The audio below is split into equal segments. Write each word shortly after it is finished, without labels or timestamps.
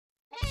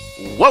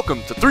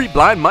Welcome to Three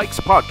Blind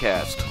Mikes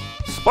Podcast,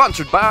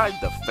 sponsored by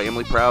the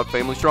Family Proud,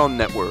 Family Strong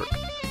Network.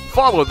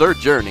 Follow their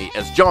journey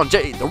as John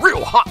J., the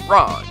real hot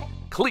rod,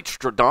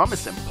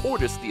 Cletrodamus, and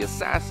Portis the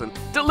Assassin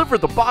deliver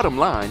the bottom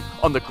line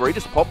on the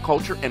greatest pop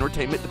culture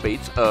entertainment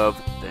debates of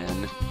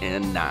then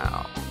and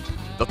now.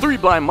 The Three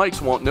Blind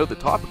Mikes won't know the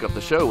topic of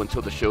the show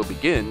until the show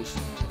begins,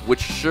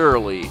 which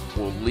surely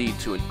will lead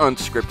to an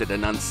unscripted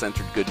and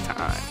uncensored good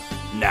time.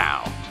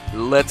 Now,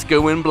 let's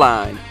go in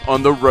blind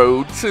on the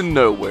road to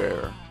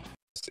nowhere.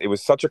 It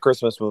was such a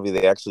Christmas movie,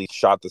 they actually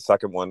shot the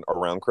second one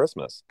around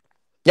Christmas.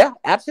 Yeah,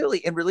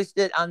 absolutely. And released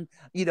it on,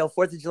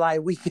 4th of July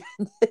weekend.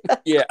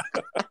 Yeah.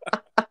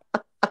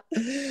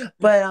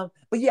 But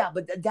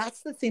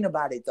that's the thing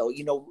about it, though.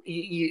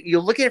 You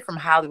look at it from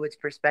Hollywood's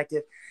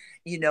perspective,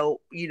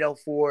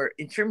 for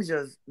in terms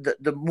of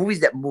the movies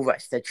that move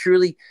us, that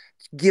truly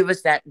give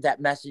us that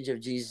message of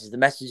Jesus, the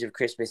message of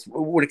Christmas.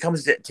 When it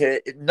comes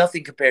to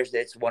nothing compares to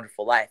It's a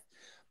Wonderful Life.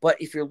 But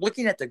if you're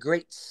looking at the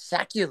great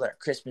secular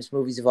Christmas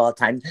movies of all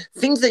time,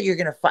 things that you're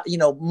going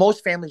to,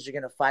 most families are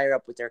going to fire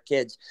up with their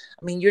kids.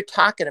 I mean, you're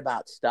talking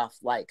about stuff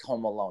like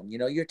Home Alone.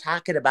 You're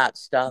talking about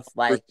stuff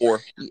like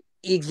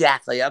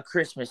exactly A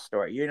Christmas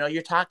Story.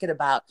 You're talking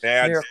about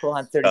Miracle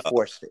on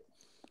 34th Street.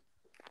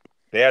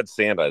 Bad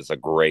Santa is a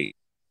great.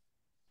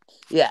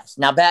 Yes.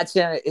 Now, Bad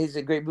Santa is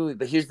a great movie,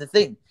 but here's the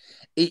thing.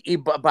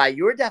 By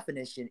your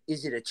definition,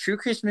 is it a true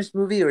Christmas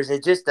movie, or is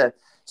it just a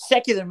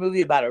secular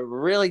movie about a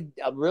really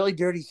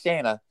dirty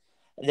Santa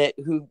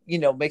who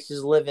makes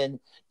his living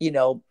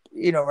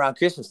around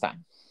Christmas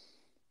time?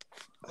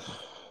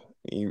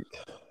 You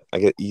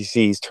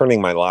see, he's turning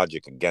my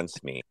logic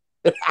against me.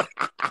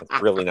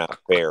 It's really not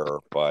fair,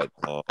 but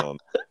I'm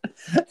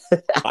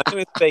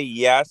going to say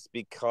yes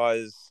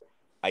because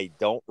I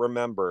don't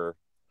remember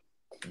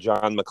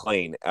John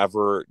McClane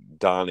ever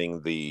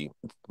donning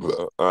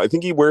I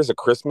think he wears a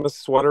Christmas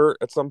sweater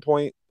at some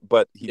point,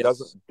 but he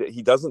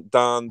doesn't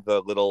don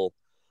the little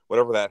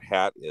whatever that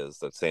hat is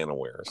that Santa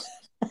wears.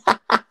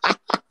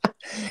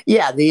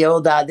 Yeah, the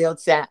old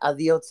Santa,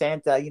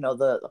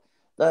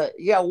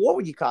 what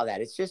would you call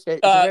that? It's just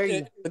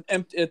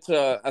it's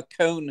a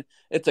cone.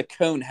 It's a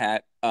cone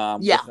hat.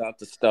 Without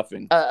the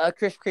stuffing. A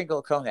Kris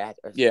Kringle cone hat.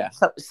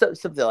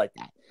 Something like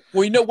that.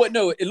 Well, you know what?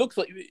 No, it looks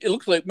like.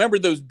 Remember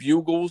those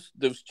bugles,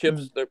 those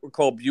chips that were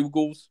called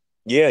bugles?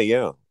 Yeah.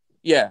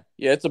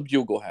 It's a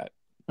bugle hat.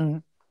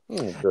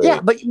 Mm-hmm.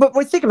 Yeah, but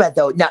think about it,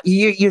 though. Now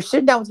you're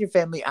sitting down with your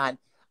family on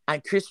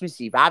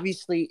Christmas Eve.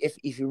 Obviously,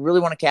 if you really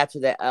want to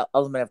capture that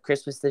element of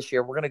Christmas this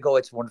year, we're gonna go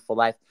It's a Wonderful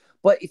Life.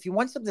 But if you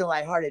want something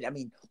lighthearted, I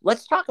mean,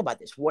 let's talk about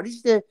this. What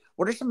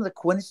are some of the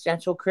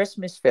quintessential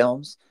Christmas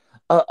films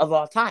of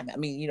all time? I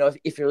mean,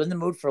 if you're in the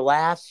mood for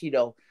laughs,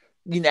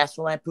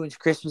 National Lampoon's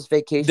Christmas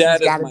Vacation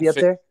has got to be up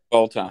there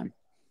all time.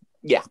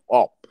 Yeah,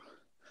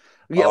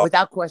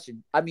 without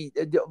question. I mean,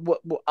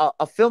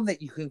 a film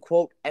that you can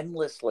quote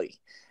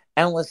endlessly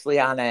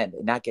on end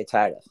and not get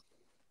tired of.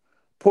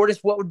 Portis,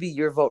 what would be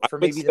your vote for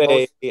maybe the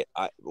most?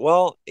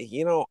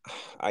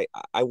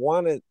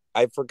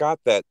 I forgot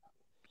that.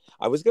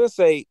 I was going to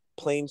say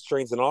Planes,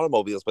 Trains, and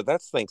Automobiles, but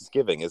that's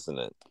Thanksgiving, isn't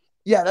it?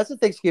 Yeah, that's a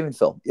Thanksgiving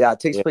film. Yeah,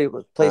 it takes place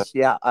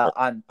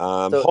on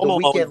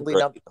the weekend lead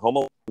up. Home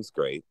Alone's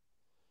great.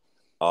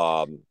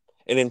 And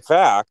in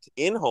fact,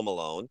 in Home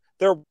Alone,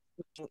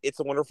 It's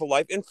a Wonderful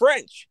Life in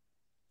French.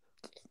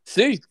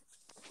 See?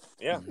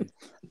 Yeah.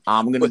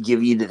 I'm going to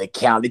give you to the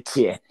count of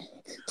 10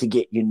 to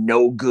get your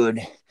no good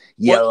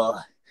yellow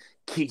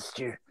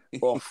keister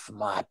off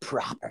my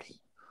property.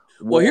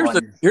 Well,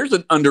 here's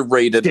an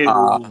underrated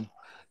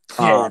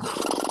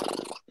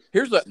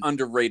here's an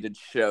underrated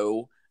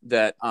show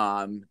that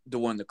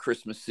during the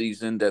Christmas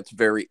season that's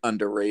very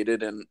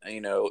underrated and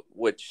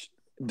which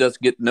does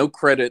get no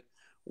credit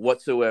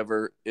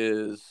whatsoever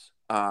is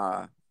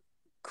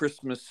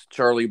Christmas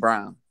Charlie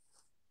Brown.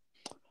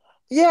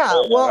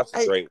 Yeah, that's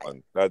a great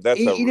one.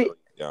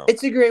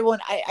 It's a great one.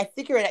 I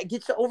think you're right. It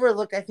gets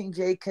overlooked, I think,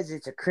 Jay, because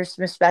it's a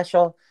Christmas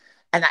special.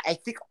 And I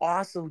think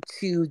also,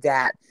 too,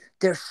 that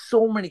there's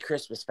so many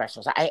Christmas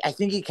specials. I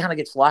think it kind of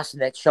gets lost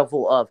in that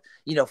shuffle of,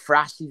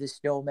 Frosty the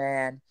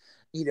Snowman,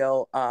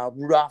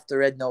 Rudolph the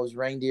Red-Nosed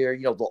Reindeer,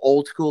 the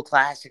old school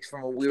classics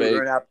from when we were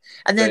growing up.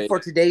 And then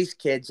for today's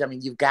kids, I mean,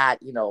 you've got,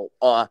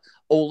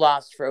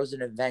 Olaf's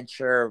Frozen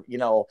Adventure,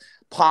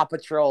 Paw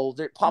Patrol.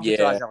 Paw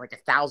Patrol has like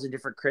 1,000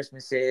 different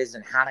Christmases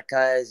and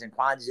Hanukkahs and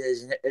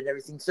Kwanzas and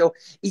everything. So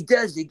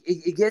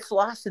it gets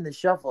lost in the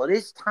shuffle. It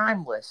is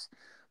timeless,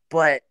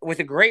 but with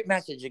a great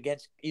message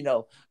against,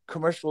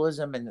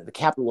 commercialism and the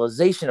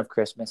capitalization of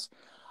Christmas.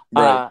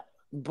 Right.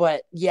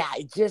 But yeah,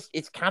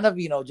 it's kind of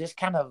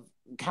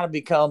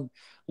become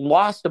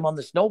lost among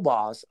the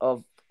snowballs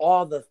of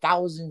all the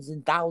thousands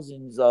and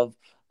thousands of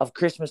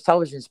Christmas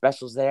television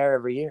specials there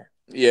every year.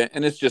 Yeah,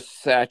 and it's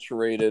just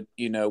saturated,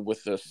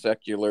 with the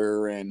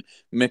secular and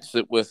mix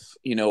it with,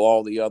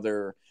 all the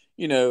other,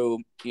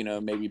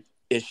 maybe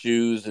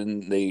issues,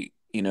 and they,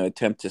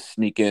 attempt to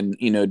sneak in,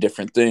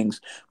 different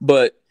things.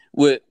 But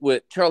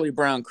with Charlie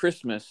Brown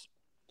Christmas,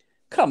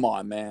 come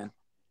on, man.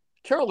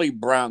 Charlie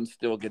Brown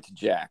still gets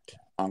jacked.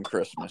 on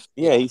Christmas.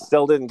 Yeah, he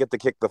still didn't get to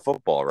kick the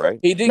football, right?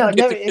 He didn't get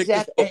never, to kick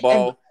exactly. the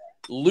football.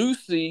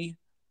 Lucy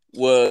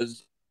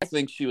was, I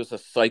think she was a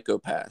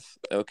psychopath.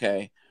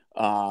 Okay.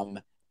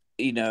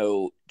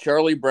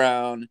 Charlie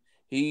Brown,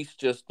 he's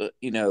just,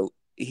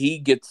 he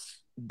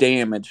gets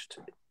damaged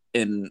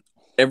in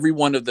every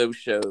one of those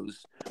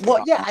shows.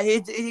 Well, yeah,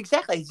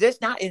 exactly.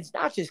 It's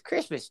not just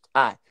Christmas,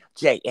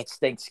 Jay. It's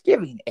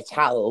Thanksgiving. It's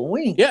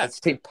Halloween. Yeah. It's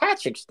St.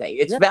 Patrick's Day.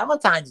 It's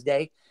Valentine's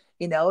Day.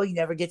 He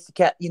never gets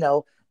to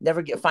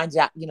finds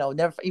out.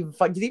 Never even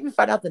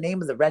find out the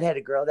name of the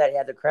redheaded girl that he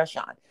had the crush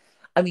on.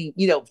 I mean,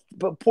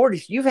 but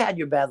Portis, you've had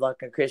your bad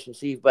luck on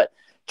Christmas Eve, but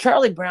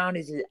Charlie Brown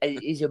is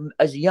a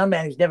young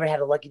man who's never had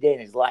a lucky day in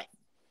his life.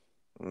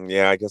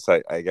 Yeah, I guess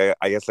I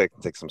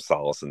can take some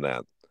solace in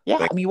that.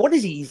 Yeah, I mean, what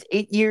is he? He's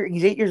 8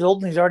 years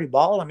old and he's already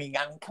bald. I mean,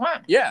 come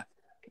on. Yeah,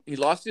 he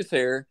lost his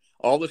hair,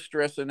 all the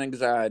stress and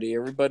anxiety.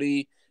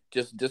 Everybody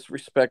just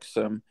disrespects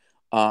him,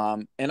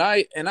 and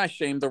I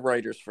shame the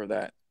writers for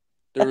that.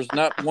 There was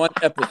not one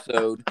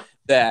episode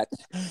that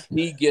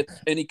he gets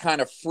any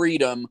kind of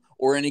freedom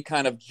or any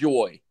kind of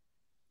joy.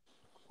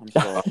 I'm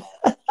sorry.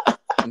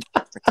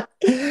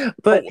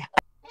 But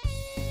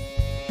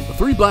The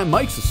Three Blind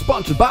Mics is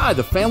sponsored by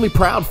the Family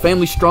Proud,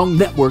 Family Strong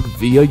Network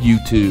via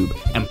YouTube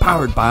and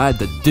powered by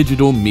the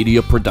Digital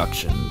Media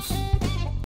Productions.